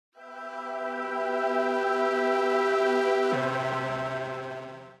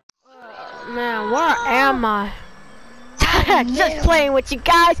Man, where am I? Just playing with you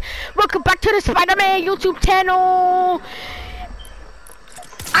guys. Welcome back to the Spider-Man YouTube channel.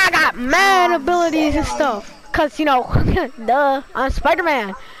 I got mad abilities and stuff. Cause you know, duh, I'm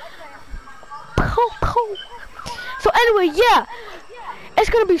Spider-Man. So anyway, yeah. It's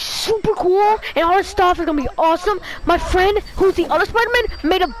gonna be super cool and all this stuff is gonna be awesome. My friend, who's the other Spider-Man,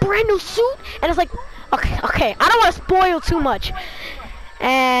 made a brand new suit and it's like, okay, I don't wanna spoil too much.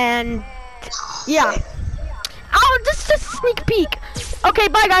 And yeah. Oh, just a sneak peek. Okay,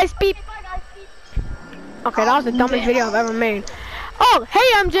 bye guys, beep. Okay, that was the dumbest video I've ever made. Oh, hey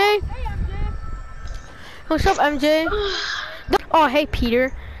MJ. What's up, MJ? Oh, hey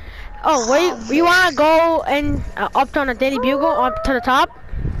Peter. Oh, wait, you wanna go and up on the Daily Bugle, up to the top?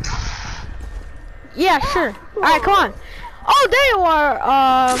 Yeah, sure. Alright, come on. Oh, there you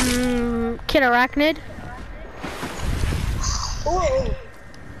are, Kid Arachnid. Oh.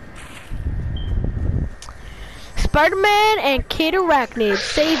 Spider-Man and Kid Arachnid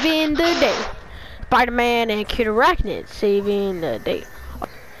saving the day. Spider-Man and Kid Arachnid saving the day.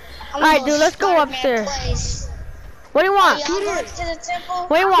 Alright, dude, let's go upstairs. Place. What do you want?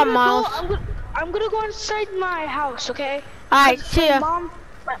 What do you want, Miles? I'm gonna go inside my house, okay? Alright, see ya.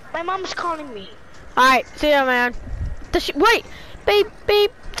 My mom's calling me. Alright, see ya, man. Wait! Beep,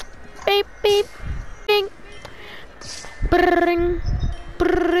 beep, beep, beep, bing. Bring,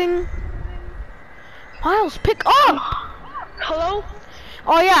 bring. Miles, pick up! Hello?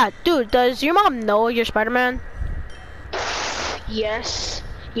 Oh yeah, dude, does your mom know you're Spider-Man? Yes.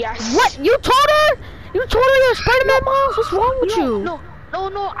 Yes. What? You told her? You told her you're Spider-Man, Miles? What's wrong with you? No,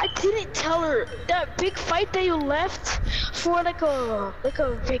 I didn't tell her. That big fight that you left for like a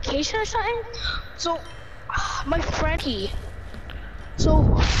vacation or something. So my friend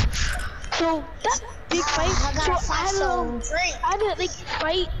So that big fight. So I had to like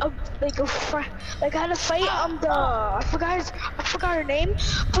fight I had to fight I forgot her name,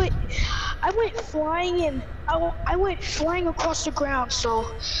 but I went flying and I went flying across the ground. So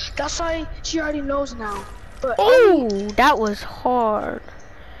that's why she already knows now. But oh, that was hard.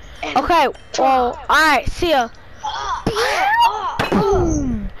 Okay, well, alright, see ya.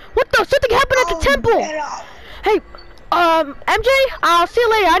 Boom. What the? Something happened at the temple. Hey, MJ, I'll see you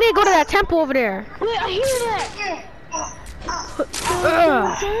later. I need to go to that temple over there. Wait, I hear that.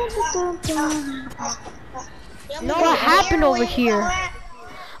 What happened over here?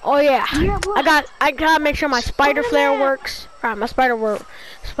 Oh yeah, I gotta make sure my spider flare works. Alright, my spider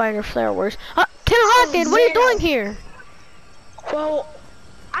flare works. Kid Arachnid, what are you doing here? Well,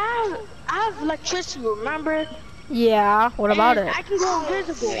 I have electricity, remember? Yeah, what about it? I can go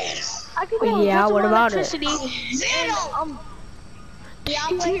invisible. I can go yeah, what about electricity. it? Yeah,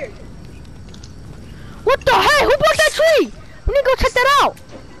 I'm here. What the heck? Who broke that tree? We need to go check that out.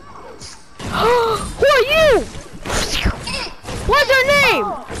 Who are you? What's your name?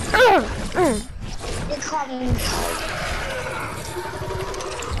 They call me.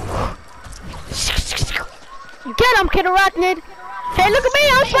 Get him, Kid Arachnid. Hey, look at me.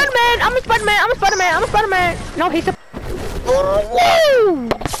 I'm Spider-Man. I'm a Spider-Man. I'm a Spider-Man. I'm a Spider-Man. No, he's a... Woo!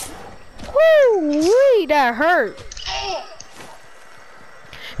 Woo-wee, that hurt.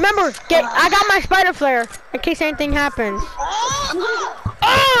 Remember, I got my spider flare in case anything happens.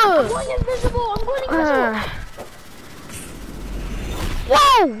 I'm going invisible. I'm going invisible.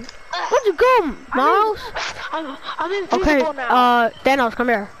 Whoa! Where'd you go, Miles? I'm invisible now. Thanos, come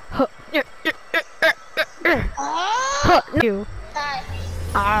here. You.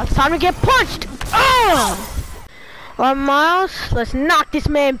 It's time to get punched. Alright, Miles, let's knock this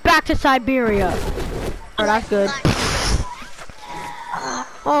man back to Siberia. Oh, that's good.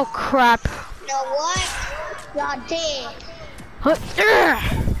 Oh crap. You know what? Y'all dead.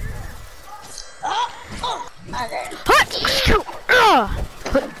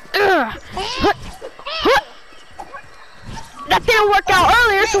 That didn't work out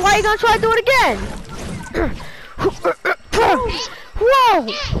earlier, so why are you gonna try to do it again? Whoa!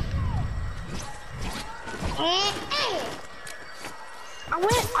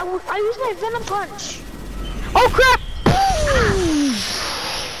 I used my venom punch. Oh crap!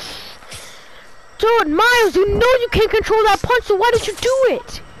 Dude, Miles, you know you can't control that punch, so why did you do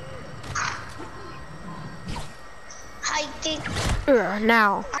it? I think.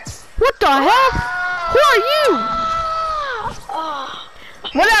 Now. What the heck? Who are you?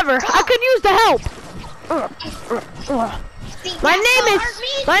 Whatever, I could use the help.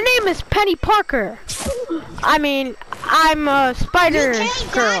 My name is Penny Parker. I mean, I'm a spider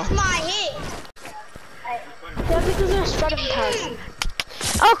girl. My hit. That's because you're Spider-Man.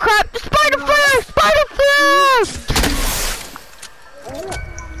 Oh crap! Spider flare! Spider flare!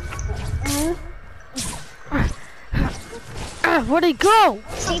 Where'd he go?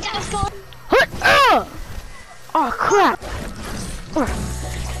 See, that's going. Oh crap!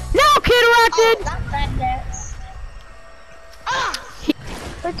 Now, Kid Rocket! Not that dance.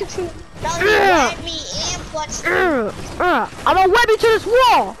 Look at you. No, you grabbed me and punched me. I'm gonna web you to this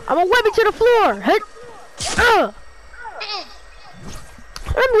wall. I'm gonna web you to the floor.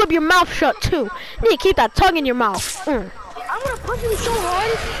 Let me whip your mouth shut too. You need to keep that tongue in your mouth. I'm gonna punch you so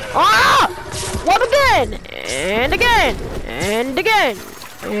hard. Ah! Web again! And again! And again!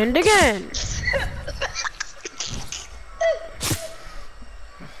 And again!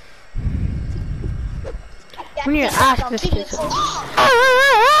 We need to ask this kid. Oh!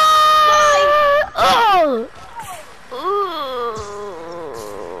 I'm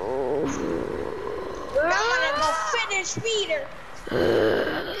gonna go finish Peter.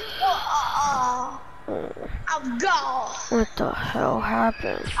 I'm gone. What the hell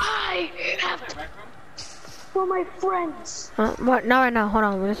happened? I have to for my friends. What? No, right now. Hold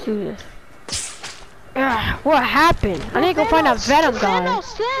on. Let's do this. What happened? I need to go find that Venom guy.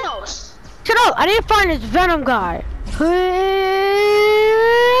 Thanos. Shut up! I need to find this Venom guy.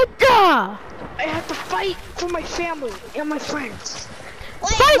 I have to fight for my family and my friends.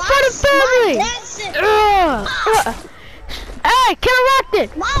 Wait, Fight for the family! Hey, Kid Rocket!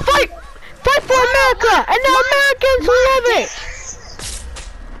 Fight! Fight for America! And the Americans who love it!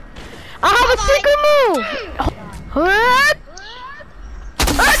 I have a secret move!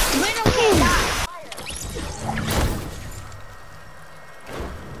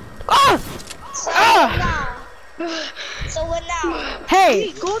 So what now?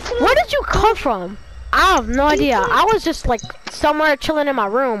 Hey, where did you come from? I have no idea. I was just like somewhere chilling in my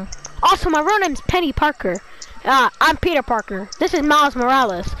room. Also, my real name's Penny Parker. I'm Peter Parker. This is Miles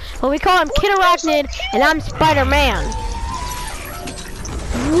Morales. But we call him Kid Arachnid, and I'm Spider-Man.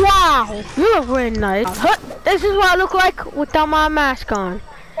 Wow, you look really nice. This is what I look like without my mask on.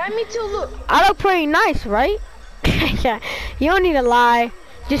 Me too, look. I look pretty nice, right? Yeah, you don't need to lie.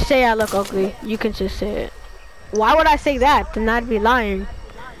 Just say I look ugly. You can just say it. Why would I say that? Then I'd be lying.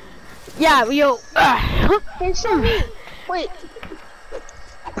 Yeah, yo. Hey, show me. Wait.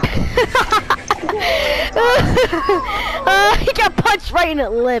 He got punched right in the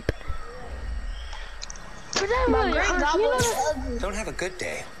lip. Don't have a good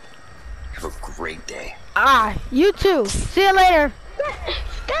day. Have a great day. You too. See you later.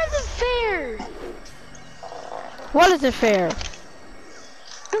 That isn't fair. What isn't fair?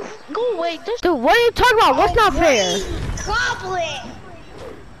 Go away. Dude, what are you talking about? What's not fair? Goblin.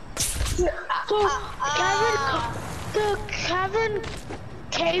 So,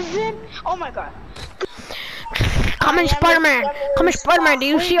 Kevin, oh my god. Come in, Spider-Man. Come in, Spider-Man. Do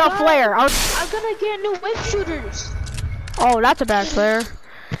you see our flare? I'm gonna get new web shooters. Oh, that's a bad flare.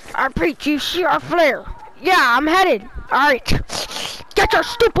 RP, do you see our flare? Yeah, I'm headed. Alright. Get your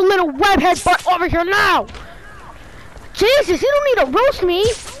stupid little webhead butt over here now. Jesus, you don't need to roast me.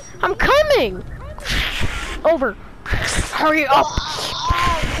 I'm coming. Over. Hurry up.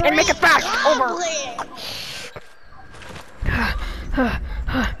 And make it fast. Over.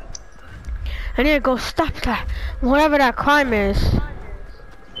 I need to go stop that. Whatever that crime is.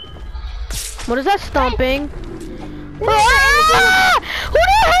 What is that stomping? Ah! Who the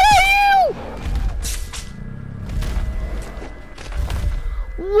hell are you?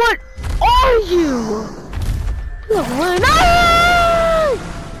 What are you? Look, run. Ah!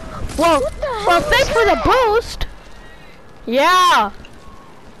 Well, thanks for the boost. Yeah.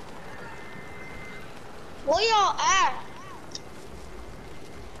 Where y'all at?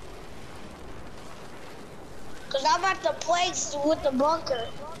 Cause I'm at the place with the bunker.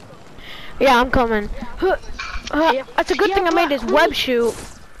 Yeah, I'm coming. That's a good thing I made this web shoot.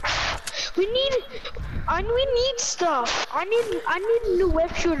 We need stuff. I need new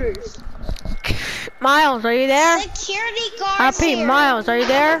web shooters. Miles, are you there? Security guards RP, here. Miles, are you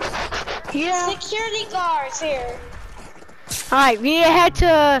there? Yeah. Security guards here. Alright, we need to head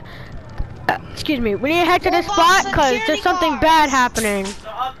to... excuse me, we need to head to this spot because there's something bad happening. So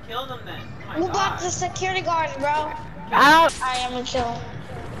I'll kill them then. Who got the security guards, bro? I am a kill.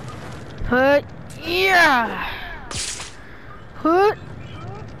 Yeah.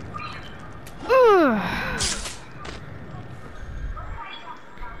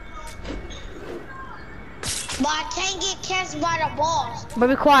 But I can't get catched by the boss. But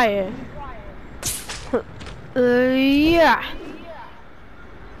be quiet. Yeah.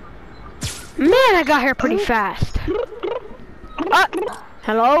 Man, I got here pretty fast.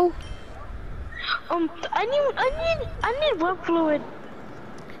 Hello? I need web fluid.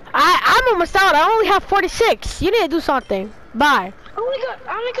 I'm almost out. I only have 46. You need to do something. Bye. I only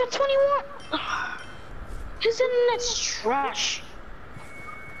got 21. His internet's trash.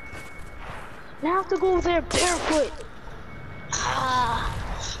 Now I have to go over there barefoot.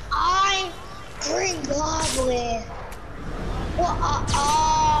 I'm Green Goblin. Well,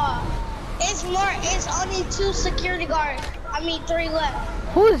 it's only 2 security guards. I mean 3 left.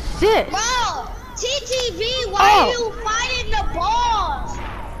 Who is this? Bro, TTV, why are you fighting the boss?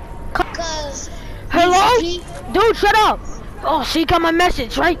 Cause Hello? TTV, Dude, shut up. Oh, so you got my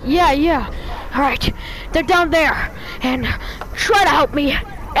message, right? Yeah. All right, they're down there, and try to help me,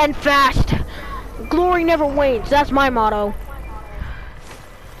 and fast. Glory never wanes. That's my motto.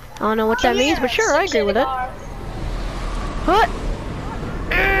 I don't know what that means, but sure, I agree with it. What?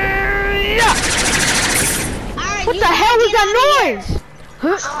 Yeah. Alright, What the hell was that noise?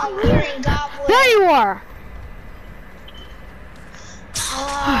 Huh? Green Goblin. There you are.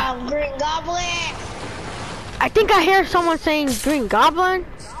 Green Goblin. I think I hear someone saying Green Goblin.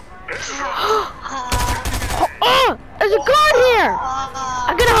 Oh, there's a guard here.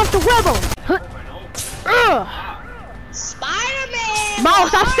 I'm gonna have to web him. Spider-Man. Mo,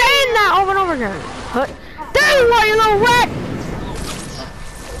 stop saying that over and over again. There you are, you little rat.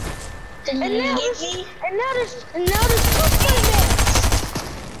 And now there's 2 Spider-Man.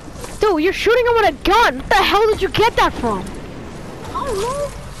 Dude, you're shooting him with a gun. What the hell did you get that from? I don't know.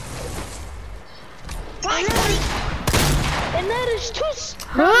 And now there's 2.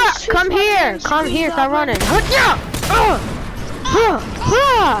 Come here, stop running.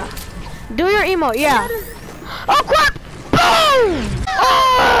 Do your emote, yeah. Oh crap! Boom!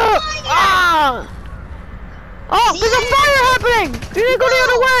 Oh, there's a fire happening! You need to go the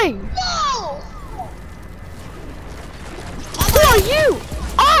other way! No! Who are you?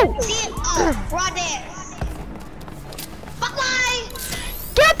 Oh! Right there. Bye-bye!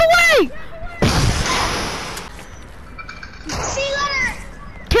 Get out the way! See you later!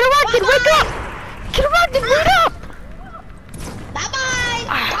 Kid Rocket, wake up! Kid Rocket, wake up! Bye-bye!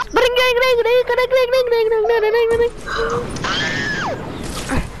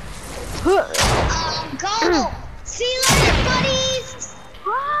 Go! See you later, buddies!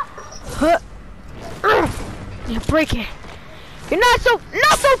 You break it. You're not so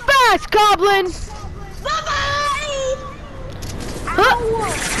fast, Goblin! Bye-bye!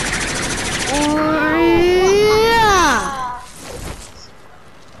 Yeah!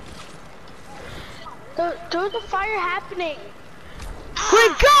 There's a fire happening.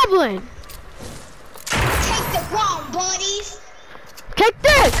 Green Goblin! Take the ground, buddies! Take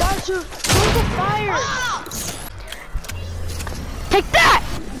this! Guys, there's a fire. Take that!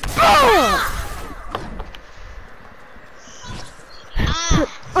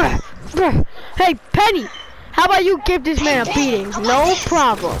 Hey, Penny! How about you give this man a beating? No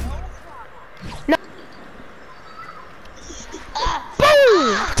problem. No.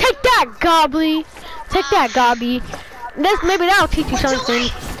 Boom! Take that, Gobbly! Take that, Gobby. Maybe that'll teach you something.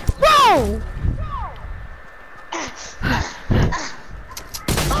 Whoa!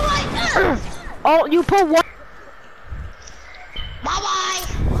 Oh, you put one. Bye-bye!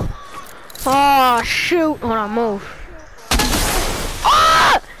 Oh, shoot. Hold on, move.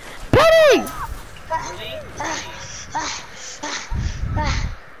 Ah! Penny!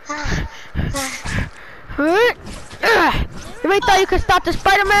 You may thought you could stop the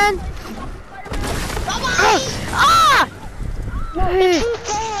Spider-Man? Ah! Hey.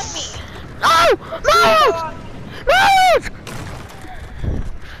 No!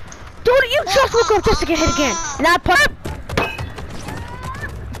 Dude, you just woke up just to get hit again. And I put up.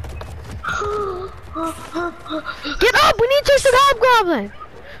 Get up! We need to chase the Hobgoblin!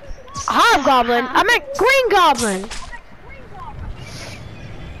 Hobgoblin? I meant Green Goblin!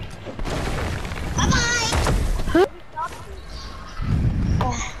 Bye-bye!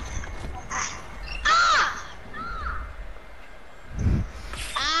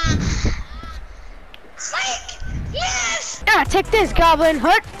 Yes! Ah, take this, Goblin!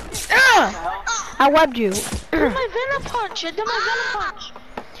 Hut! I webbed you. Do my Venom Punch! Do my Venom Punch!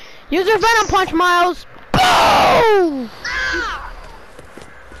 Use your Venom Punch, Miles! Boom!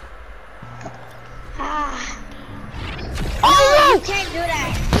 Oh, you can't do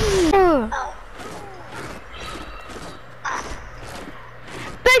that.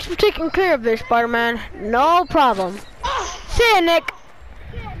 Thanks for taking care of this, Spider-Man. No problem. See ya, Nick.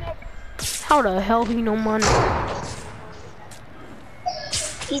 How the hell he know money?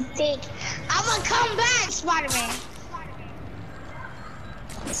 You think I'm gonna come back, Spider-Man?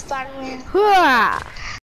 Spider-Man. Hua!